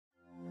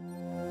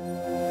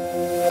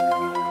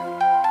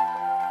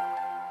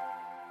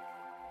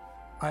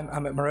I'm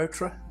Amit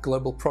Mehrotra,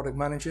 Global Product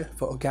Manager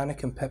for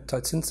Organic and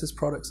Peptide Synthesis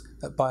products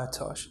at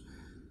Biotage.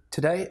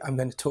 Today I'm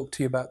going to talk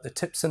to you about the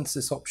tip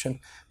synthesis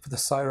option for the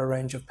Syro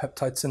range of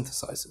peptide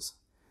synthesizers.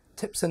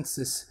 Tip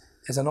synthesis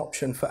is an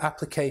option for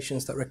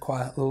applications that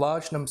require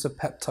large numbers of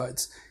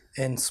peptides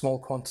in small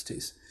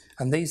quantities,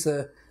 and these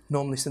are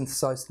normally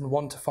synthesized in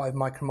 1 to 5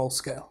 micromole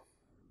scale.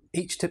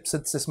 Each tip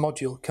synthesis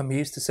module can be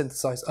used to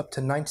synthesize up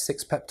to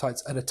 96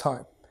 peptides at a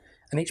time,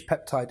 and each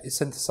peptide is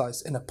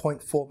synthesized in a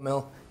 0.4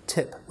 ml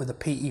tip with a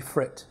PE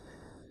frit,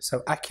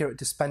 so accurate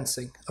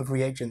dispensing of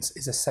reagents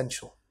is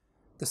essential.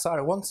 The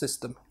Syro 1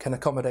 system can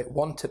accommodate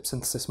 1 tip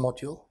synthesis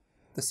module.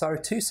 The Syro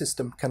 2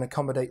 system can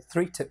accommodate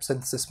 3 tip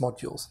synthesis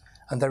modules,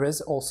 and there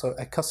is also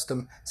a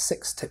custom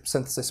 6 tip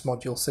synthesis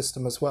module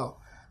system as well.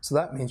 So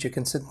that means you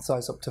can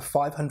synthesize up to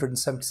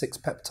 576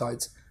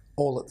 peptides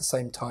all at the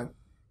same time.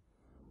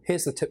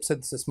 Here's the tip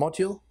synthesis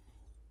module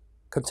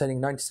containing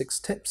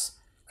 96 tips,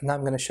 and now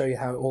I'm going to show you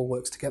how it all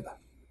works together.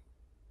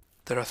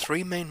 There are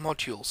 3 main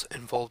modules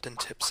involved in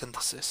tip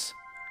synthesis: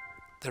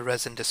 the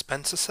resin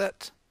dispenser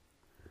set,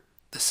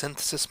 the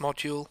synthesis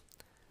module,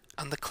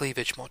 and the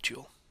cleavage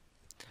module.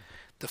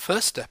 The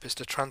first step is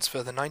to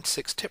transfer the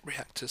 96 tip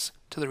reactors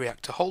to the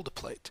reactor holder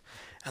plate,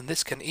 and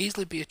this can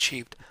easily be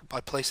achieved by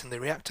placing the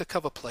reactor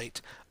cover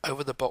plate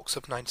over the box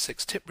of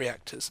 96 tip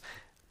reactors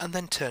and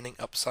then turning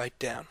upside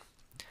down.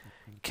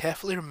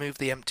 Carefully remove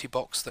the empty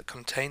box that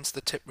contains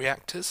the tip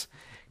reactors,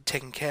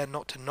 taking care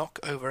not to knock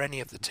over any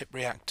of the tip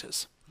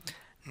reactors.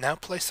 Now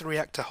place the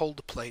reactor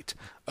holder plate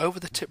over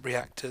the tip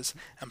reactors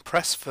and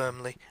press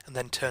firmly and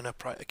then turn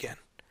upright again.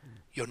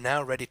 You're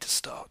now ready to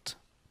start.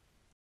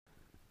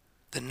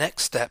 The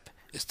next step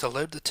is to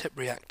load the tip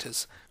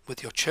reactors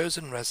with your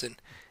chosen resin,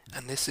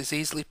 and this is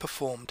easily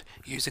performed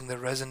using the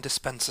resin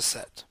dispenser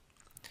set.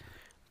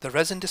 The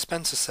resin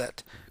dispenser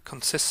set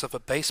consists of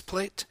a base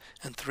plate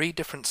and 3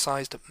 different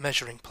sized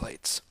measuring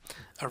plates,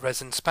 a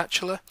resin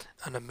spatula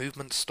and a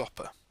movement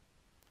stopper.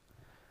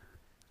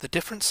 The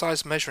different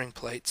size measuring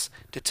plates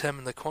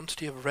determine the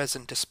quantity of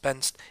resin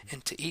dispensed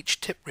into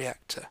each tip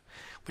reactor,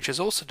 which is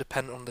also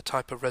dependent on the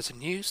type of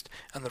resin used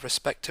and the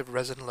respective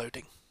resin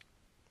loading.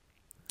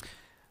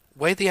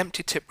 Weigh the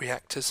empty tip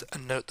reactors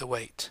and note the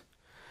weight.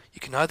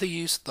 You can either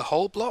use the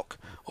whole block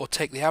or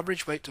take the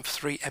average weight of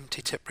 3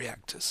 empty tip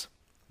reactors.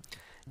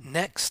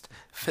 Next,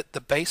 fit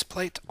the base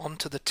plate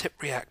onto the tip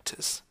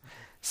reactors.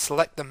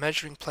 Select the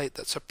measuring plate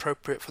that's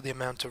appropriate for the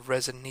amount of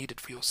resin needed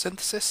for your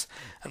synthesis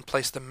and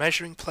place the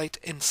measuring plate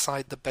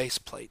inside the base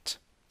plate.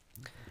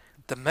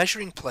 The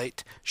measuring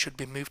plate should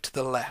be moved to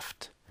the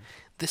left.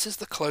 This is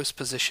the closed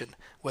position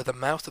where the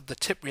mouth of the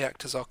tip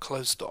reactors are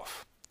closed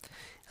off.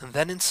 And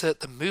then insert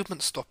the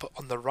movement stopper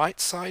on the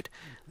right side.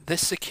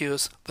 This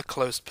secures the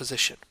closed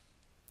position.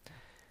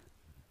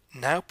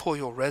 Now pour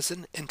your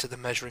resin into the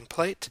measuring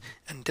plate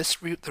and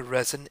distribute the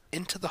resin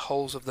into the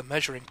holes of the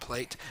measuring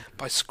plate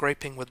by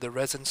scraping with the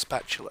resin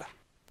spatula.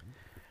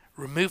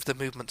 Remove the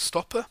movement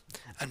stopper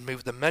and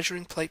move the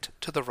measuring plate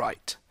to the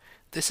right.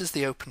 This is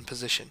the open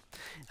position,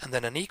 and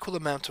then an equal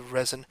amount of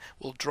resin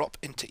will drop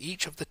into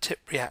each of the tip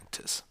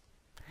reactors.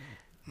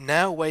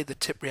 Now weigh the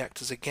tip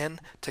reactors again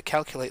to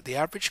calculate the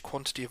average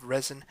quantity of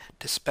resin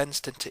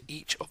dispensed into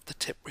each of the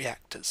tip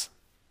reactors.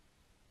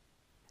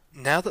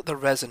 Now that the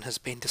resin has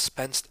been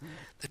dispensed,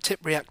 the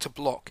tip reactor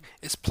block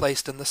is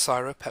placed in the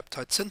Syro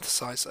peptide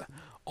synthesizer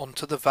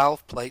onto the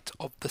valve plate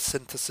of the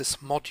synthesis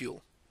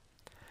module.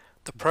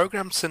 The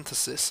programmed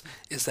synthesis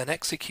is then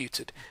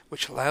executed,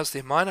 which allows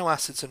the amino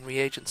acids and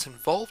reagents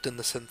involved in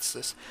the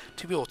synthesis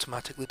to be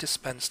automatically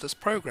dispensed as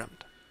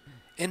programmed.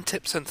 In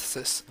tip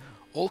synthesis,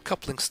 all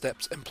coupling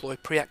steps employ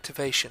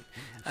pre-activation,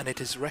 and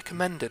it is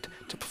recommended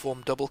to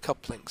perform double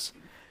couplings.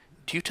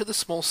 Due to the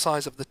small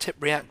size of the tip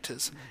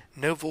reactors,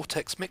 no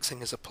vortex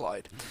mixing is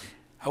applied.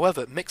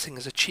 However, mixing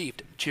is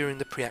achieved during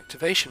the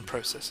pre-activation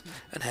process,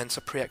 and hence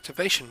a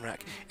pre-activation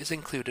rack is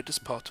included as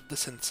part of the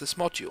synthesis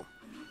module.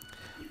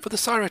 For the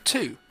Syro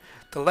 2,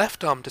 the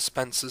left arm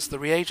dispenses the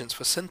reagents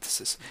for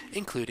synthesis,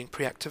 including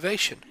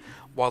pre-activation,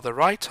 while the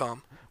right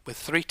arm,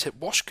 with 3-tip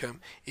washcomb,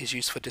 is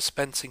used for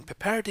dispensing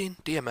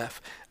piperidine, DMF,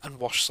 and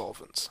wash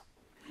solvents.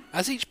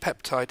 As each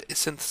peptide is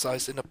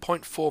synthesized in a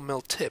 0.4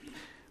 ml tip,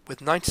 with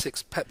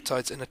 96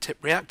 peptides in a tip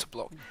reactor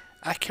block,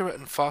 accurate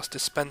and fast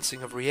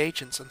dispensing of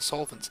reagents and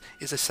solvents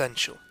is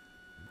essential.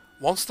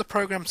 Once the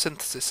programmed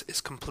synthesis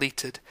is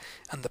completed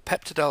and the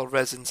peptidyl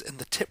resins in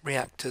the tip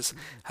reactors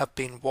have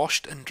been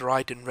washed and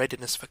dried in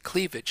readiness for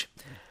cleavage,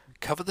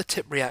 cover the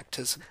tip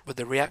reactors with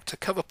the reactor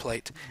cover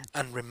plate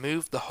and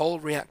remove the whole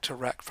reactor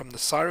rack from the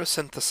Syro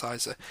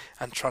synthesizer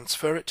and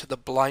transfer it to the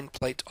blind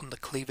plate on the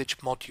cleavage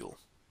module.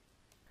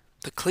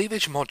 The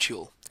cleavage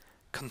module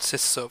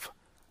consists of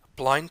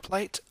blind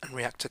plate and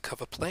reactor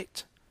cover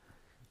plate,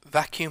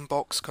 vacuum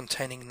box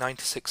containing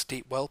 96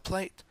 deep well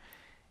plate,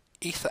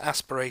 ether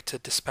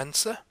aspirator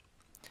dispenser,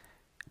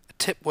 a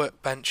tip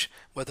workbench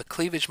where the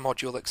cleavage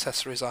module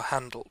accessories are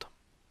handled.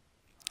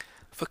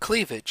 For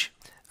cleavage,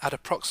 add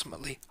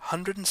approximately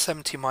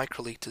 170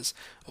 microliters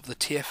of the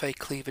TFA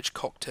cleavage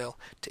cocktail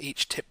to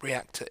each tip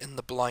reactor in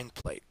the blind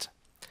plate.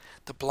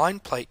 The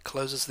blind plate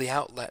closes the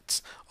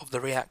outlets of the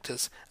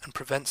reactors and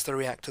prevents the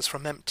reactors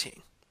from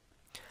emptying.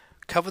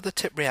 Cover the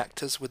tip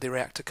reactors with the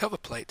reactor cover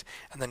plate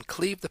and then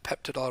cleave the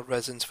peptide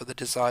resins for the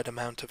desired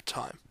amount of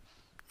time,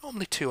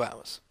 normally 2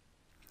 hours.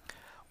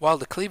 While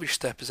the cleavage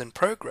step is in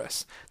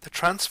progress, the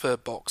transfer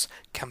box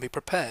can be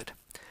prepared.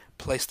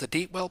 Place the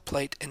deep well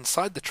plate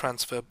inside the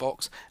transfer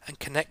box and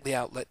connect the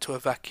outlet to a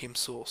vacuum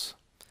source.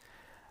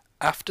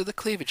 After the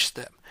cleavage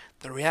step,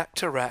 the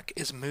reactor rack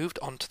is moved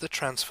onto the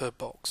transfer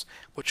box,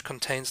 which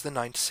contains the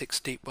 96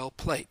 deep well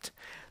plate.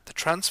 The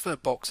transfer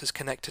box is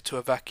connected to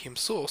a vacuum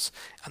source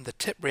and the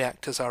tip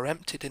reactors are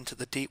emptied into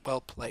the deep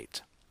well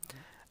plate.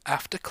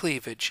 After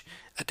cleavage,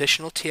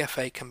 additional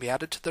TFA can be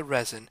added to the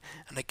resin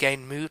and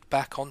again moved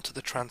back onto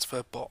the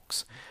transfer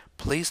box.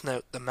 Please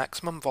note the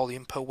maximum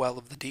volume per well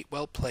of the deep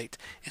well plate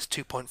is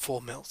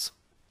 2.4 mils.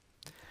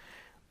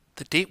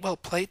 The deep well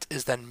plate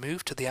is then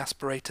moved to the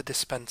aspirator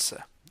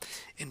dispenser.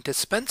 In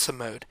dispenser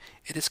mode,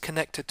 it is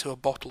connected to a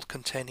bottle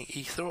containing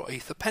ether or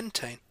ether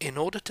pentane in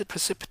order to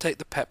precipitate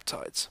the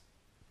peptides.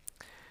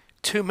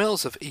 2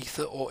 mils of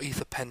ether or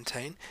ether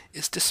pentane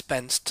is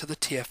dispensed to the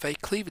TFA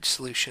cleavage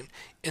solution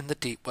in the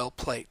deep well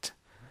plate.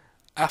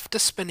 After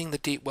spinning the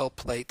deep well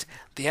plate,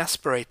 the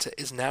aspirator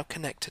is now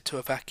connected to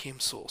a vacuum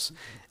source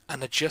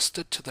and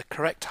adjusted to the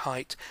correct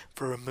height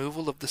for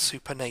removal of the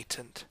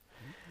supernatant.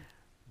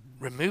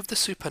 Remove the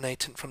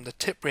supernatant from the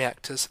tip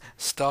reactors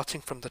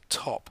starting from the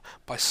top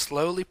by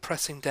slowly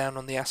pressing down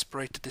on the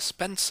aspirator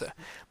dispenser,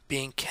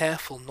 being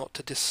careful not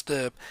to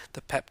disturb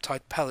the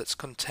peptide pellets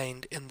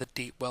contained in the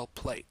deep well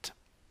plate.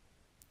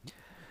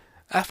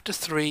 After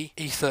 3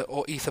 ether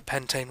or ether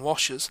pentane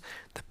washes,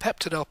 the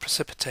peptidyl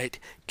precipitate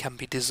can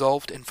be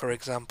dissolved in, for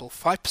example,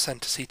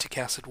 5% acetic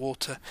acid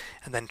water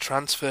and then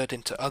transferred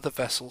into other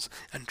vessels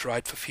and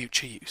dried for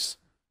future use.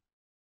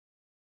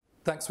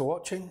 Thanks for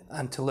watching,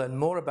 and to learn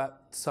more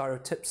about Syro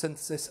tip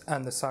synthesis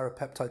and the Syro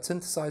peptide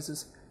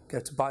synthesizers,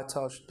 go to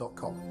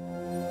biotage.com.